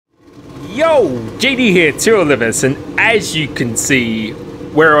Yo, JD here, Limits, and as you can see,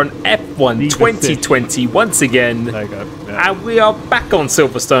 we're on F1 2020 once again. There you go. Yeah. And we are back on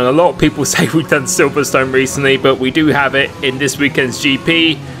Silverstone. A lot of people say we've done Silverstone recently, but we do have it in this weekend's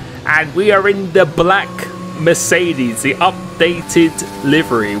GP. And we are in the black Mercedes, the updated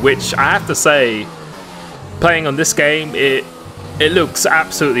livery, which I have to say, playing on this game, it looks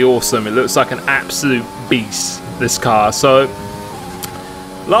absolutely awesome. It looks like an absolute beast, this car. So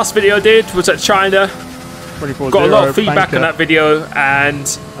last video I did was at China. Got a lot of feedback on that video, and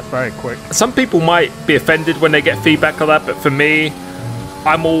that's very quick. Some people might be offended when they get feedback on that, but for me,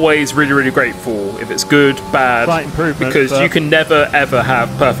 I'm always really grateful if it's good, bad, Slight improvement, because you can never ever have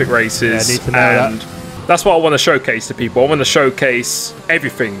perfect races. Yeah, need to know and that's what I want to showcase to people. I want to showcase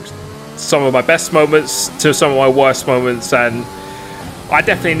everything, some of my best moments to some of my worst moments, and I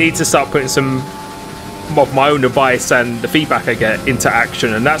definitely need to start putting some of my own advice and the feedback I get into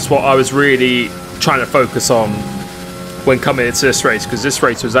action, and that's what I was really trying to focus on when coming into this race, because this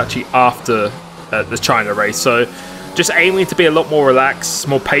race was actually after the China race. So just aiming to be a lot more relaxed,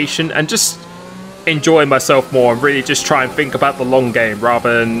 more patient, and just enjoy myself more, and really just try and think about the long game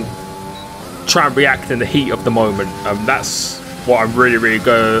rather than try and react in the heat of the moment. That's what I'm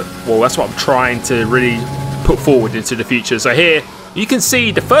that's what I'm trying to really put forward into the future. So here you can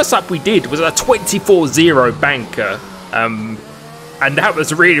see the first lap we did was a 24-0 banker, and that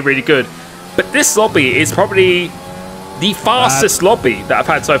was really good. But this lobby is probably the fastest lobby that I've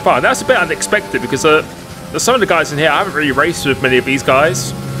had so far. And that's a bit unexpected, because some of the guys in here, I haven't really raced with many of these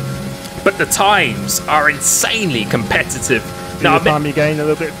guys, but the times are insanely competitive. Now, time you gain a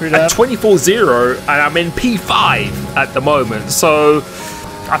little bit through that. At 24-0, and I'm in P5 at the moment. So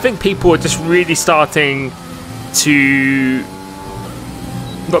I think people are just really starting to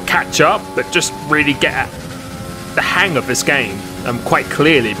not catch up, but just really get the hang of this game quite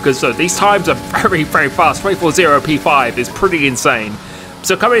clearly, because these times are very fast. 24-0 P5 is pretty insane.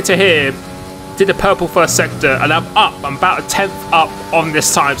 So coming into here, did the purple first sector, and I'm about a 10th up on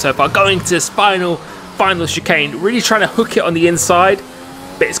this time so far, going to this final chicane, really trying to hook it on the inside,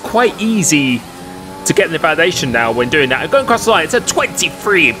 but it's quite easy to get in the validation now when doing that. And going across the line, it's a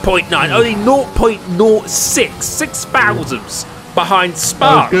 23.9, only 0.06, 6 thousandths behind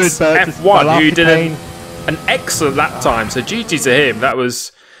Sparks F1, who did an excellent lap time. So GG to him. That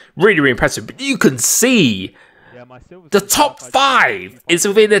was really impressive. But you can see the top 5 is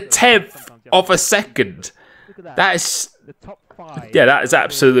within a 10th of a second. That is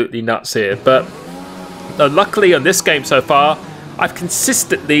absolutely nuts here. But luckily on this game so far, I've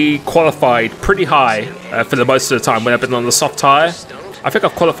consistently qualified pretty high for the most of the time when I've been on the soft tyre. I think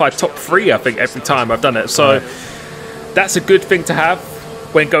I've qualified top 3, I think, every time I've done it. So that's a good thing to have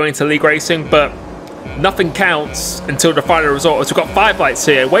when going to league racing, but nothing counts until the final result. So we've got 5 lights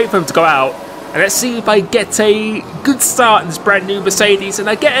here, waiting for them to go out, and let's see if I get a good start in this brand new Mercedes, and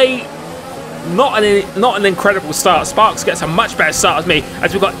I get not an incredible start. Sparks gets a much better start as me,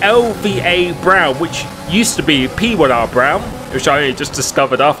 as we've got LVA Brown, which used to be P1R Brown, which I only just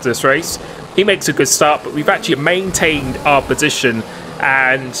discovered after this race. He makes a good start, but we've actually maintained our position,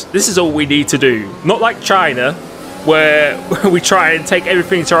 and this is all we need to do. Not like China, where we try and take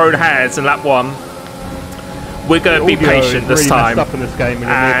everything to our own hands in lap 1. We're going to be patient this time, up in this game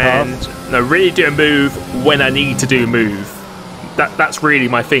and really do a move when I need to do a move. That's really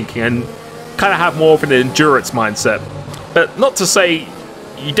my thinking, and kind of have more of an endurance mindset. But not to say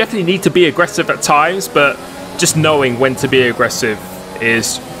you definitely need to be aggressive at times, but just knowing when to be aggressive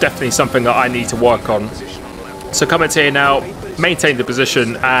is definitely something that I need to work on. So coming to here now, maintain the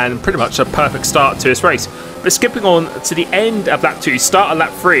position, and pretty much a perfect start to this race. But skipping on to the end of lap 2, start on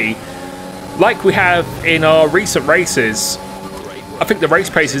lap 3. Like we have in our recent races, I think the race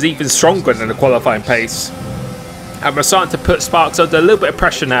pace is even stronger than the qualifying pace. And we're starting to put Sparks under a little bit of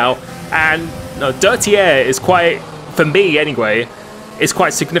pressure now. And Dirty Air is quite, for me anyway, is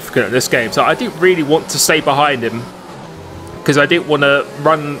quite significant in this game. So I didn't really want to stay behind him, because I didn't want to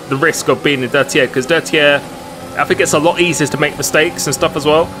run the risk of being in Dirty Air, because Dirty Air, I think it's a lot easier to make mistakes and stuff as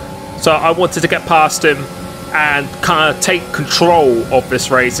well. So I wanted to get past him and kind of take control of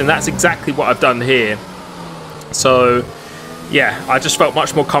this race, and that's exactly what I've done here. So yeah, I just felt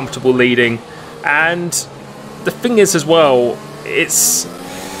much more comfortable leading. And the thing is as well, I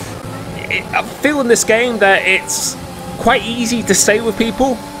feel in this game that it's quite easy to stay with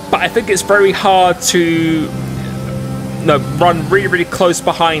people, but I think it's very hard to run really close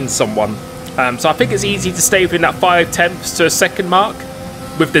behind someone. So I think it's easy to stay within that 5 tenths to a second mark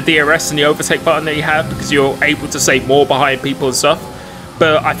with the DRS and the overtake button that you have, because you're able to save more behind people and stuff.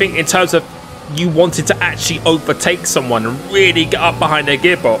 But I think in terms of you wanted to actually overtake someone and really get up behind their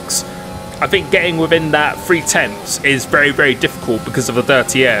gearbox, I think getting within that 3/10 is very, very difficult because of the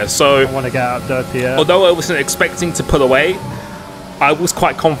dirty air. So I want to get out of dirty air. Although I wasn't expecting to pull away, I was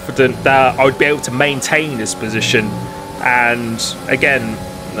quite confident that I would be able to maintain this position. And again,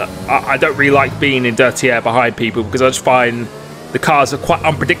 I don't really like being in dirty air behind people because I just find the cars are quite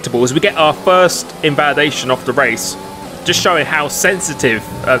unpredictable. As we get our first invalidation off the race, just showing how sensitive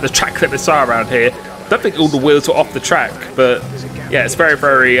the track limits are around here. I don't think all the wheels were off the track, but yeah, it's very,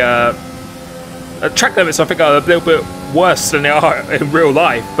 very... track limits I think are a little bit worse than they are in real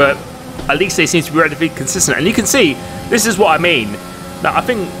life, but at least they seem to be relatively consistent. And you can see, this is what I mean. Now, I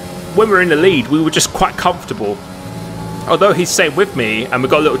think when we were in the lead, we were just quite comfortable. Although he's staying with me and we've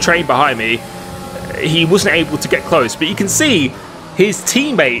got a little train behind me, he wasn't able to get close. But you can see his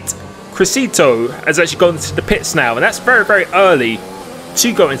teammate, Crisito, has actually gone into the pits now. And that's very, very early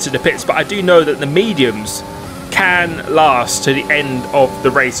to go into the pits. But I do know that the mediums can last to the end of the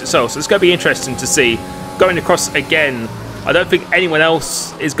race itself. So it's going to be interesting to see. Going across again, I don't think anyone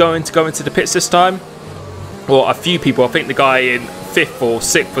else is going to go into the pits this time. Well, a few people. I think the guy in 5th or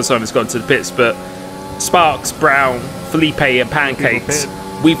 6th or something has gone to the pits. But Sparks, Brown, Felipe and Pancakes,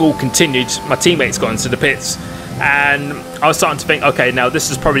 we've all continued. My teammates got into the pits. And I was starting to think, okay, now this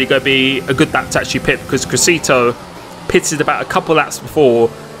is probably going to be a good lap to actually pit because Crisito pitted about a couple laps before.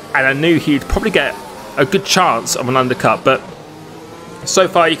 And I knew he'd probably get a good chance of an undercut, but so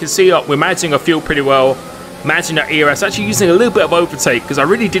far you can see we're managing our fuel pretty well, managing our ERS, actually using a little bit of overtake because I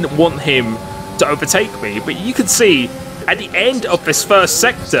really didn't want him to overtake me. But you can see at the end of this first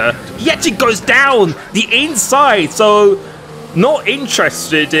sector he actually goes down the inside, so not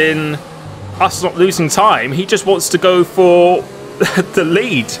interested in us not losing time. He just wants to go for the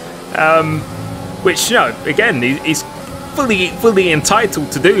lead, which, you know, again, he's fully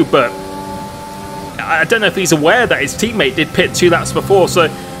entitled to do. But I don't know if he's aware that his teammate did pit 2 laps before, so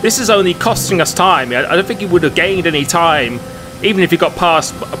this is only costing us time. I don't think he would have gained any time, even if he got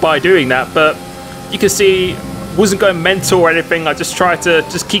passed by doing that. But you can see, wasn't going mental or anything. I just tried to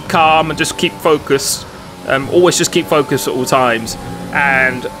just keep calm and just keep focused. Always just keep focused at all times.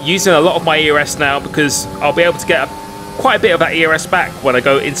 And using a lot of my ERS now because I'll be able to get quite a bit of that ERS back when I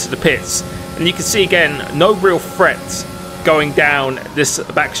go into the pits. And you can see again, no real threat going down this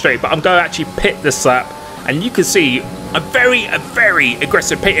back straight, but I'm going to actually pit this lap, and you can see a very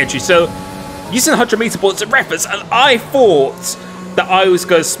aggressive pit entry. So using 100 meter boards as reference, and I thought that I was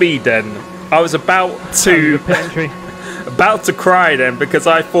going to speed then. I was about to about to cry then because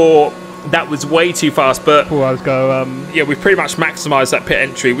I thought that was way too fast. But I was yeah, we pretty much maximised that pit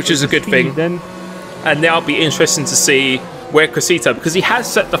entry, which is a good thing. And now it'll be interesting to see where Crisito, because he has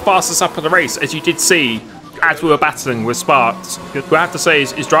set the fastest up of the race, as you did see as we were battling with Sparks, who I have to say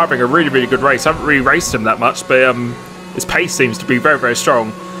is driving a really good race. I haven't really raced him that much, but his pace seems to be very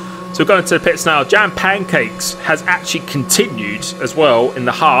strong. So we're going to the pits now. Jam Pancakes has actually continued as well in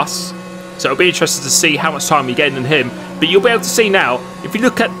the Haas, so it'll be interesting to see how much time we gain in him. But you'll be able to see now, if you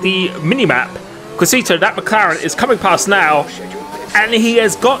look at the mini-map, Crisito, that McLaren is coming past now, and he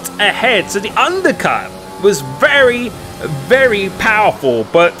has got ahead. So the undercut was very powerful,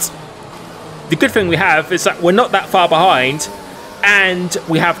 but the good thing we have is that we're not that far behind and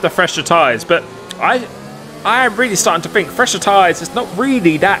we have the fresher tyres. But I am really starting to think fresher tyres is not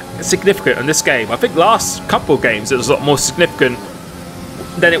really that significant in this game. I think last couple of games it was a lot more significant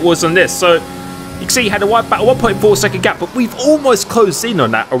than it was on this. So you can see he had about a 1.4 second gap, but we've almost closed in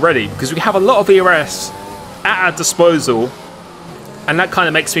on that already because we have a lot of ERS at our disposal. And that kind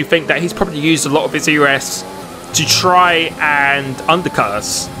of makes me think that he's probably used a lot of his ERS to try and undercut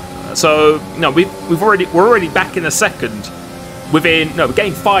us. So, you know, we're already back in a second within, no, we're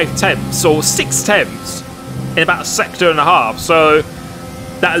getting 5 tenths or 6 tenths in about a sector and a half. So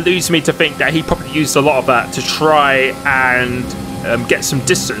that leads me to think that he probably used a lot of that to try and get some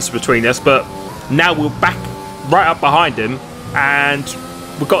distance between us. But now we're back right up behind him and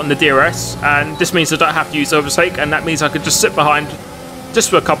we've gotten the DRS, and this means I don't have to use overtake, and that means I could just sit behind just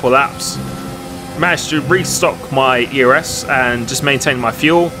for a couple of laps. Managed to restock my ERS and just maintain my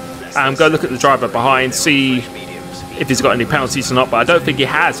fuel. Go look at the driver behind, see if he's got any penalties or not, but I don't think he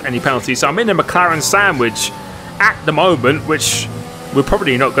has any penalties. So I'm in a McLaren sandwich at the moment, which we're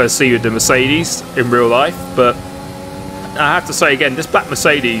probably not going to see with the Mercedes in real life. But I have to say again, this black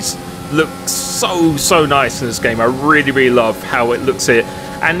Mercedes looks so nice in this game. I really love how it looks here.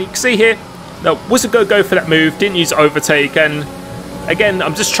 And you can see here, no, wasn't going to go for that move, didn't use overtake, and again,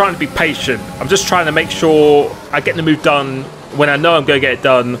 I'm just trying to be patient. I'm just trying to make sure I get the move done when I know I'm going to get it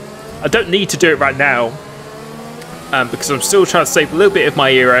done. I don't need to do it right now because I'm still trying to save a little bit of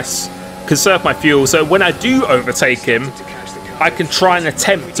my ERS, conserve my fuel, so when I do overtake him, I can try and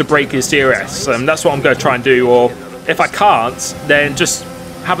attempt to break his DRS. That's what I'm going to try and do. Or if I can't, then just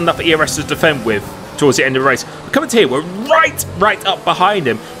have enough ERS to defend with towards the end of the race. We're coming to here, we're right up behind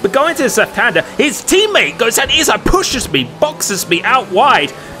him. But going to his left-hander, his teammate goes down the inside, pushes me, boxes me out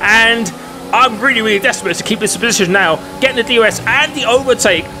wide, and I'm really desperate to keep this position now, getting the DRS and the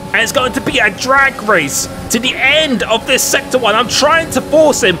overtake, and it's going to be a drag race to the end of this sector 1. I'm trying to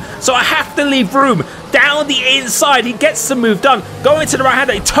force him, so I have to leave room down the inside. He gets the move done, going to the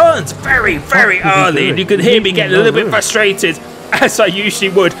right-hander. He turns very early, and you can hear me getting a little bit frustrated, as I usually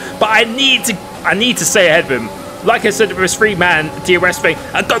would, but I need to stay ahead of him. Like I said, with his 3-man DRS thing,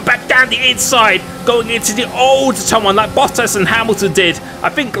 and go back down the inside, going into the old someone like Bottas and Hamilton did. I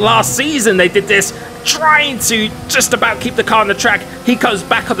think last season they did this, trying to just about keep the car on the track. He comes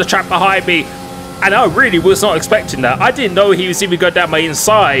back on the track behind me, and I really was not expecting that. I didn't know he was even going down my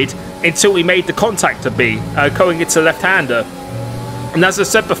inside until he made the contact of me, going into the left-hander. And as I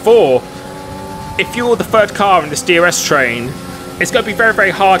said before, if you're the 3rd car in this DRS train, it's going to be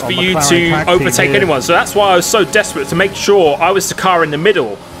very hard for you to overtake anyone. So that's why I was so desperate to make sure I was the car in the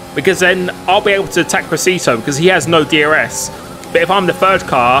middle, because then I'll be able to attack Cressito because he has no DRS. But if I'm the 3rd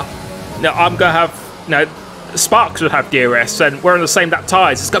car, I'm going to have, Sparks would have DRS, and we're on the same lap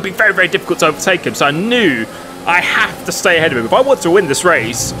tyres. It's going to be very difficult to overtake him. So I knew I have to stay ahead of him. If I want to win this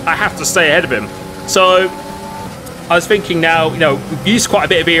race, I have to stay ahead of him. So I was thinking now, we've used quite a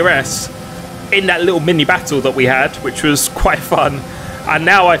bit of ERS in that little mini battle that we had, which was quite fun. And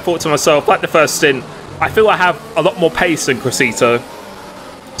now I thought to myself, like the first stint, I feel I have a lot more pace than Cressito.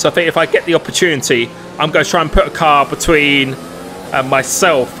 So I think if I get the opportunity, I'm going to try and put a car between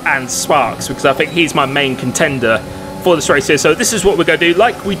myself and Sparks, because I think he's my main contender for this race here. So this is what we're going to do.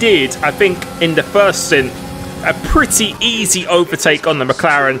 Like we did, I think, in the first stint, a pretty easy overtake on the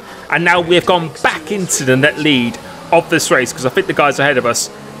McLaren. And now we've gone back into the net lead of this race, because I think the guys ahead of us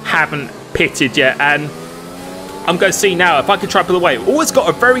haven't pitted yet. And I'm going to see now if I can try to pull away. Always got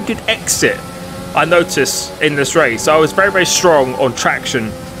a very good exit, I noticed, in this race. I was very strong on traction,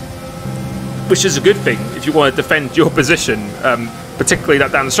 which is a good thing if you want to defend your position, particularly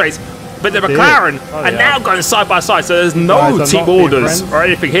that down the straights. But the McLaren are now going side by side, so there's no team orders or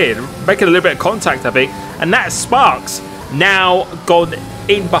anything here. Making a little bit of contact, I think. And that Sparks now gone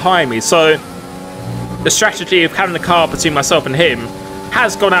in behind me. So the strategy of having the car between myself and him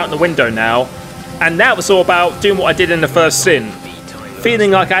has gone out the window now. And now it's all about doing what I did in the first stint.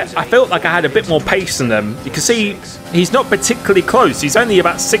 Feeling like I felt like I had a bit more pace than them. You can see he's not particularly close. He's only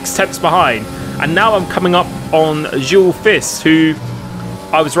about 6 tenths behind. And now I'm coming up on Jules Fils, who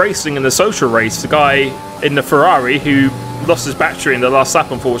I was racing in the social race, the guy in the Ferrari who lost his battery in the last lap,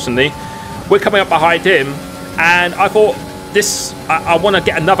 unfortunately. We're coming up behind him, and I thought, I want to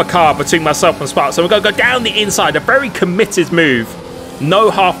get another car between myself and Sparks. So we're going to go down the inside, a very committed move.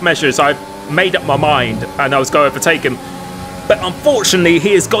 No half measures. I made up my mind, and I was going to overtake him. But unfortunately,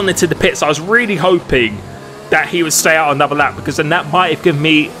 he has gone into the pits. I was really hoping that he would stay out another lap, because then that might have given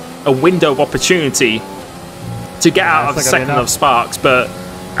me a window of opportunity to get out of the second of Sparks. But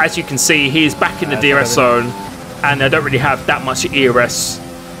as you can see, he is back in the DRS zone, and I don't really have that much ERS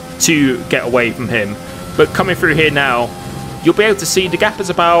to get away from him. But coming through here now, you'll be able to see the gap is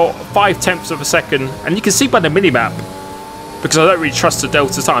about 5 tenths of a second, and you can see by the minimap, because I don't really trust the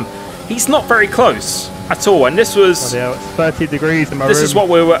Delta time, he's not very close at all. And this was 30 degrees in my room. This is what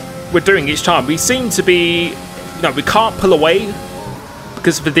we're doing each time. We seem to be, we can't pull away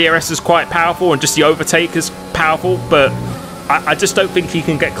because the DRS is quite powerful and just the overtake is powerful, but I just don't think he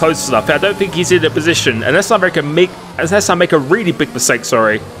can get close enough. I don't think he's in a position, unless I make a really big mistake,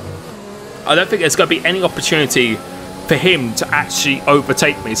 sorry, I don't think there's going to be any opportunity for him to actually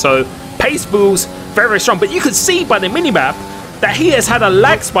overtake me. So pace moves very strong, but you can see by the minimap that he has had a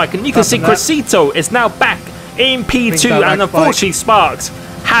lag spike, and you can see Cressito is now back in P2, and unfortunately Sparks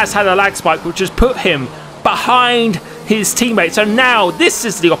has had a lag spike, which has put him behind his teammates. So now this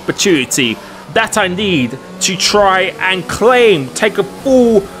is the opportunity that I need to try and take a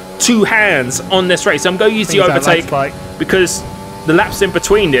full 2 hands on this race. I'm going to use the overtake because the laps in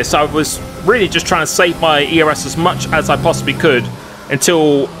between this, I was really just trying to save my ERS as much as I possibly could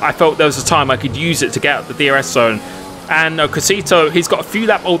until I felt there was a time I could use it to get out the DRS zone. And Cressito, he's got a few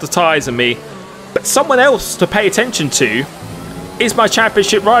lap older tyres than me, but someone else to pay attention to is my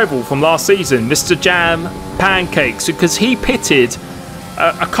championship rival from last season, Mr. Jam Pancakes, because he pitted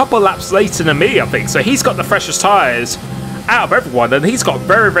a couple laps later than me, I think. So he's got the freshest tyres out of everyone, and he's got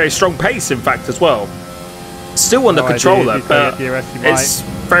very strong pace, in fact, as well. Still on the controller, but it's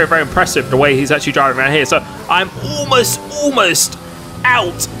very impressive the way he's actually driving around here. So I'm almost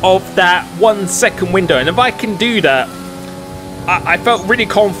out of that 1 second window, and if I can do that, I felt really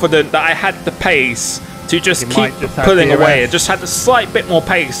confident that I had the pace to just You keep might just have pulling DRS. away. I just had a slight bit more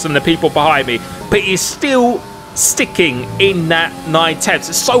pace than the people behind me, but he's still sticking in that 9/10.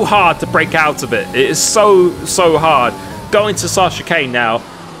 It's so hard to break out of it. It is so hard. Going to Star Chicane now,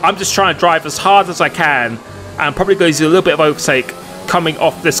 I'm just trying to drive as hard as I can, and probably going to do a little bit of overtake coming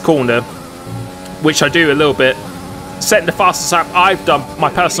off this corner, which I do a little bit. Setting the fastest lap I've done, my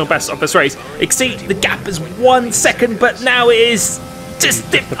personal best of this race. Exceed the gap is 1 second, but now it is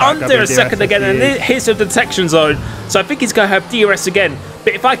just dipped under a second again, and here's the detection zone. So I think he's going to have DRS again.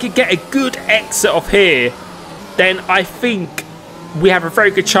 But if I could get a good exit off here, then I think we have a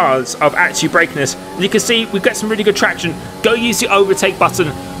very good chance of actually breaking this. And you can see we've got some really good traction. Go use the overtake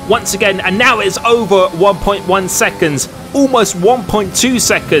button once again, and now it's over 1.1 seconds, almost 1.2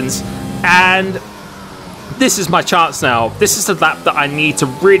 seconds, and this is my chance now. This is the lap that I need to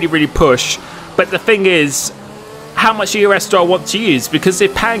really push. But the thing is, how much ERS do I want to use? Because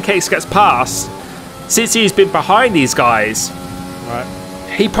if Pancakes gets past, since he's been behind these guys, Right.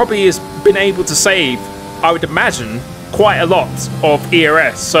 he probably has been able to save, I would imagine, quite a lot of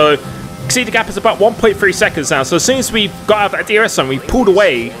ERS. So, see, the gap is about 1.3 seconds now. So as soon as we got out of that DRS zone, we pulled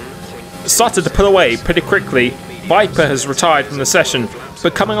away, started to pull away pretty quickly. Viper has retired from the session,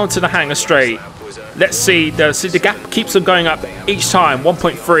 but coming onto the hangar straight, let's see the gap keeps on going up each time.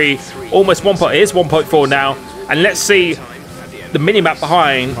 1.3, almost 1. It is 1.4 now, and let's see the mini-map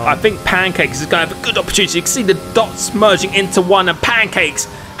behind. I think Pancakes is going to have a good opportunity. You can see the dots merging into one, and Pancakes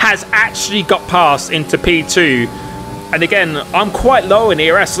has actually got past into P2. And again, I'm quite low in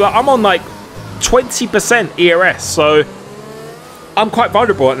ERS. So I'm on like 20% ERS, so I'm quite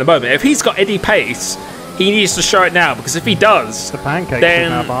vulnerable at the moment. If he's got any pace, he needs to show it now, because if he does, The Pancakes is then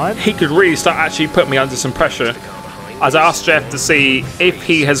now behind. he could really start actually putting me under some pressure. As I asked Jeff to see if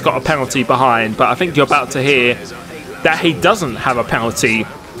he has got a penalty behind, but I think you're about to hear that he doesn't have a penalty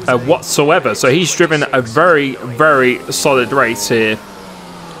whatsoever. So he's driven a very solid race here,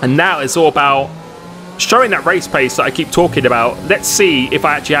 and now it's all about showing that race pace that I keep talking about. Let's see if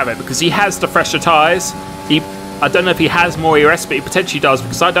I actually have it, because he has the fresher tyres. I don't know if he has more ERS, but he potentially does,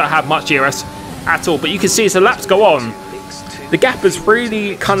 because I don't have much ERS at all. But you can see as the laps go on, the gap is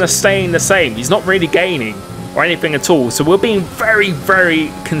really kind of staying the same. He's not really gaining or anything at all. So we're being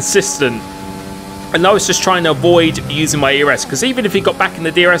very consistent. And I was just trying to avoid using my ERS, because even if he got back in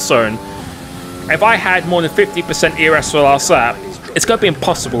the DRS zone, if I had more than 50% ERS for the last lap, it's going to be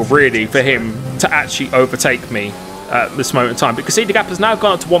impossible really for him to actually overtake me at this moment in time. Because see, the gap has now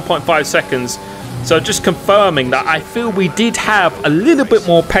gone up to 1.5 seconds. So just confirming that I feel we did have a little bit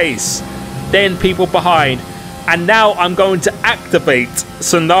more pace than people behind. And now I'm going to activate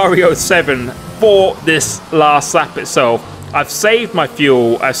scenario 7 for this last lap itself. I've saved my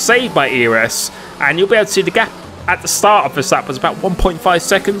fuel, I've saved my ERS, and you'll be able to see the gap at the start of this lap was about 1.5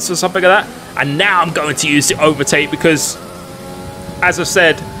 seconds or something like that. And now I'm going to use the overtake, because as I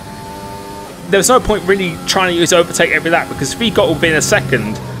said, there's no point really trying to use overtake every lap, because if he got within a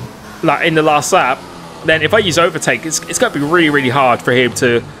second, like in the last lap, then if I use overtake, it's going to be really hard for him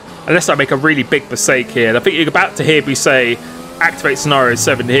to, unless I make a really big mistake here. And I think you're about to hear me say activate scenario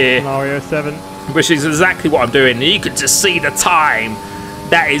 7 here. Scenario 7. Which is exactly what I'm doing. You can just see the time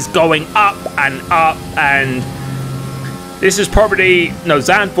that is going up, and this is probably, no,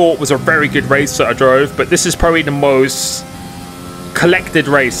 Zandvoort was a very good race that I drove, but this is probably the most collected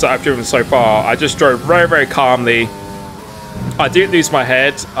race that I've driven so far. I just drove very calmly. I didn't lose my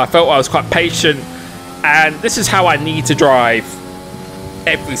head. I felt I was quite patient, and this is how I need to drive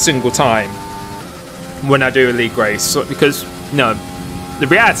every single time when I do a league race. So, because the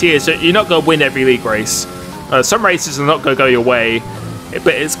reality is that you're not going to win every league race. Some races are not going to go your way,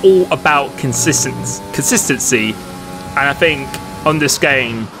 but it's all about consistency. And I think on this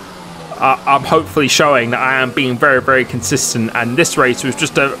game, I'm hopefully showing that I am being very consistent. And this race was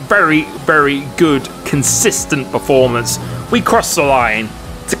just a very good, consistent performance. We crossed the line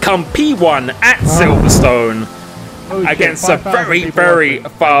to come P1 at Silverstone against a very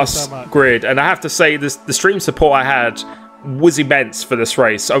fast grid. And I have to say, the stream support I had was immense for this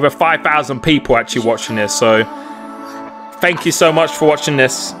race. Over 5,000 people actually watching this. So thank you so much for watching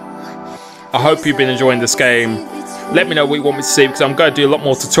this. I hope you've been enjoying this game. Let me know what you want me to see, because I'm going to do a lot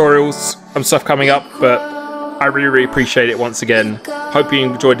more tutorials and stuff coming up, but I really appreciate it once again. Hope you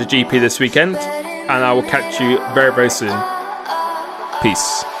enjoyed the GP this weekend, and I will catch you very soon.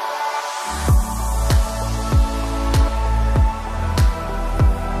 Peace.